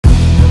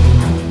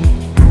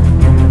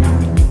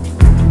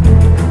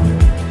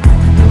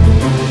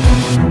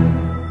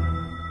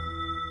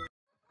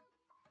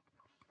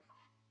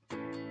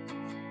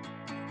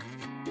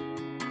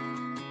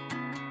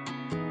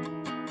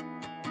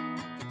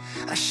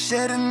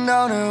Should've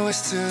known it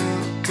was too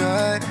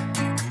good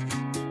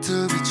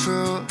to be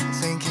true.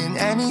 Thinking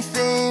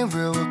anything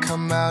real would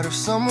come out of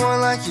someone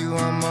like you.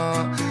 I'm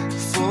a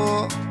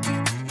fool.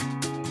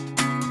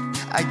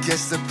 I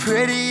guess the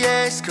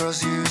prettiest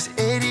girls use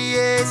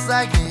idiots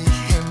like me.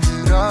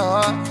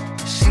 힘들어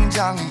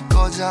심장이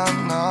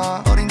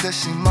꺼졌나 어린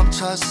듯이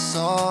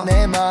멈췄어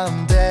내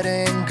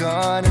마음대로인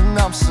거는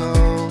I'm so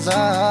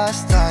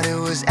lost. Thought it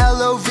was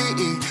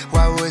L-O-V-E.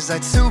 Why was I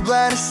too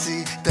blind to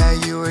see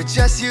that you were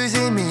just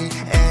using me?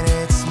 And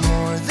it's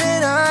more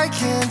than I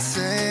can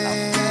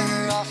say.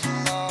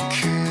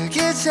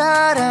 그게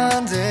잘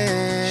안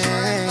돼.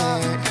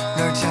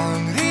 널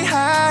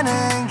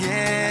정리하는 게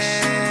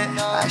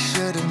I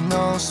should've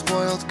known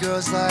spoiled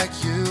girls like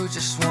you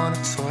just want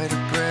a toy to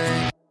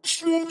break.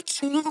 So you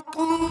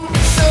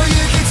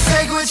can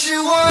take what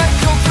you want,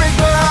 go break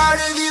my heart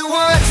if you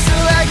want.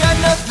 Till I got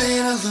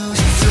nothing to lose,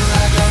 till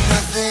I got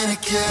nothing to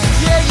give.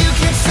 Yeah, you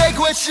can take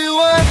what you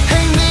want,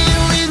 hate me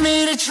and leave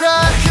me to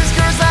dry. Cause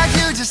girls like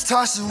you just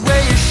toss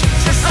away your shit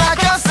just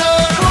like I'm so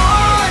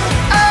worn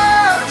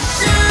out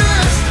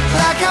shoes.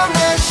 Like I'm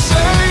that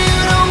shirt you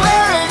don't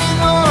wear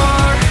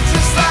anymore.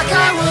 Just like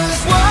I was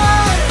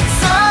one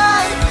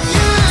time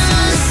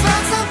used.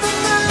 Find something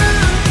new.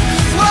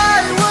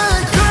 Why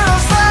would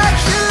girls like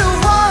you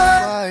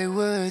want? Why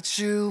would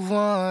you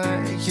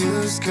want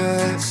used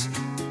goods?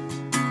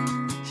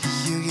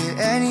 You get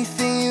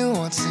anything you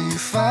want till you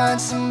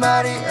find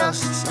somebody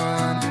else that's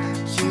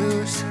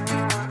unused.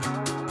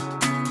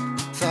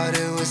 Thought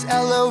it was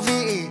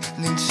L-O-V-E.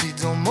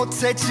 눈치도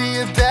못했지,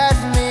 you're bad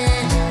for me.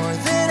 More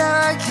than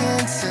I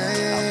can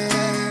say.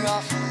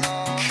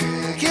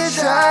 그게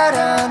잘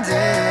안 돼.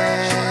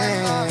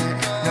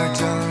 널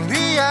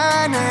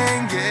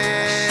정리하는 게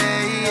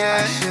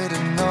I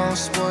should've known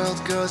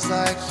spoiled girls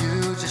like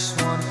you just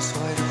want a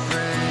toy to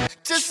break.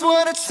 Just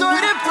want a toy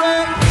to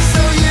break.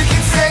 So you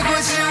can take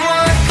what you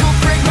want, go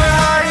break my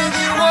heart if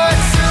you want.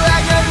 Till I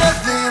got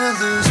nothing to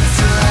lose,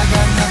 till I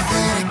got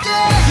nothing to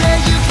get. Yeah,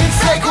 you can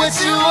take what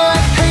you want,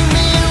 hate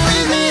me and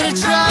leave me to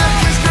dry.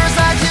 Cause girls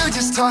like you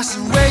just toss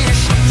away your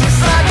shit just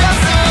like I'm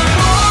some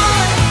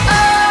worn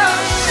out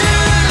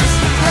shoes.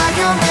 Like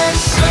I'm that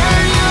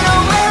shirt you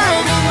don't wear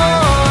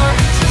anymore.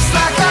 Just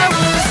like I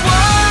was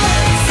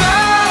one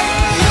time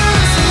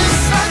used.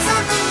 Just find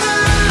something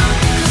new.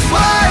 Cause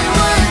why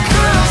would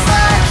girls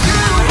like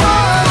you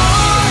want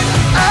worn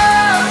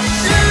out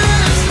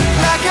shoes?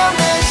 Like I'm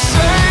that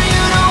shirt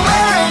you don't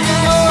wear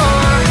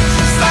anymore.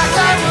 Just like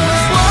I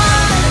was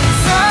one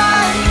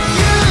time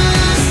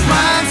used.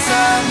 One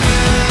time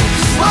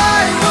used.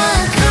 Why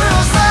would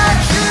girls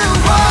like you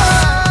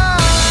want?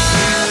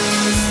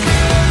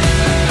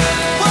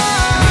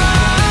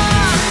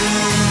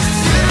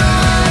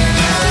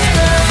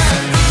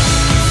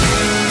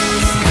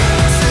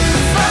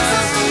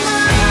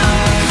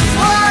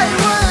 Why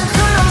would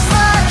girls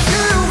like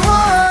you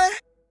want?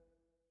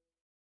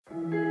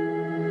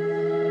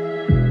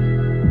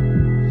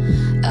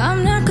 I'm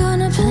not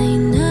gonna play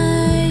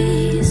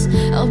nice.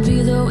 I'll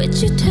be the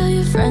witch you tell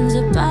your friends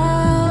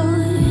about.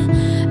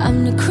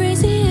 I'm the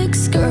crazy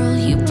ex-girl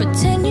you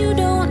pretend you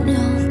don't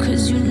know.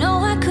 Cause you know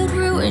I could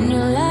ruin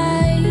your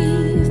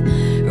life.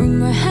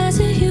 Rumor has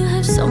it you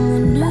have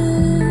someone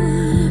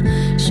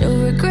new. She'll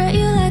regret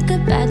you like a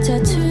bad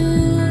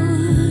tattoo.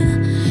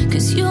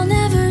 Cause you'll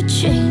never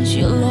change,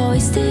 you'll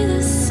always stay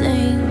the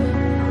same.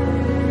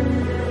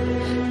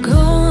 Go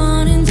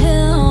on and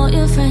tell all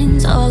your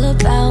friends all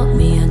about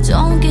me. I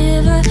don't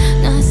give a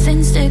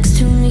nothing sticks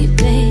to me,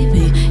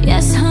 baby.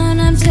 Yes, hon,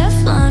 I'm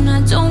Teflon,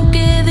 I don't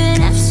give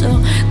an F.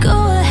 So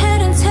go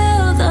ahead and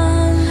tell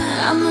them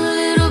I'm a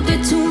little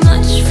bit too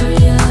much for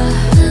ya.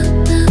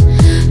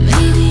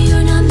 Maybe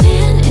you're not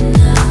man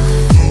enough.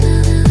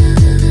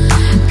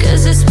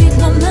 Cause I speak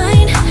my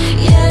mind,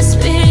 yeah, I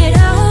spit it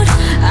out.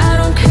 I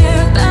don't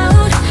care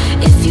about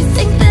if you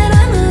think that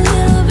I'm a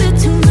little bit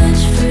too much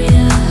for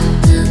ya.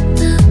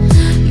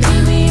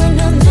 Maybe you're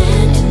not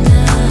man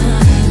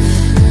enough.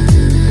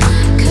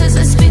 Cause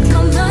I speak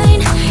my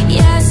mind,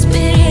 yeah, I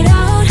spit it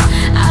out.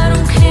 I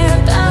don't care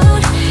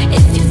about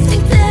if you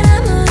think that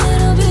I'm a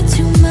little bit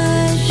too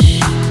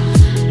much.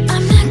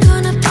 I'm not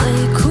gonna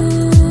play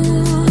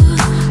cool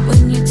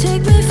when you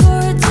take me for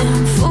a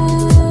damn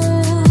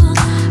fool.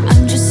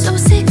 I'm just so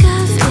sick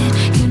of it,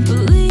 can't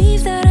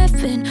believe that I've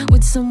been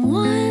with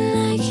someone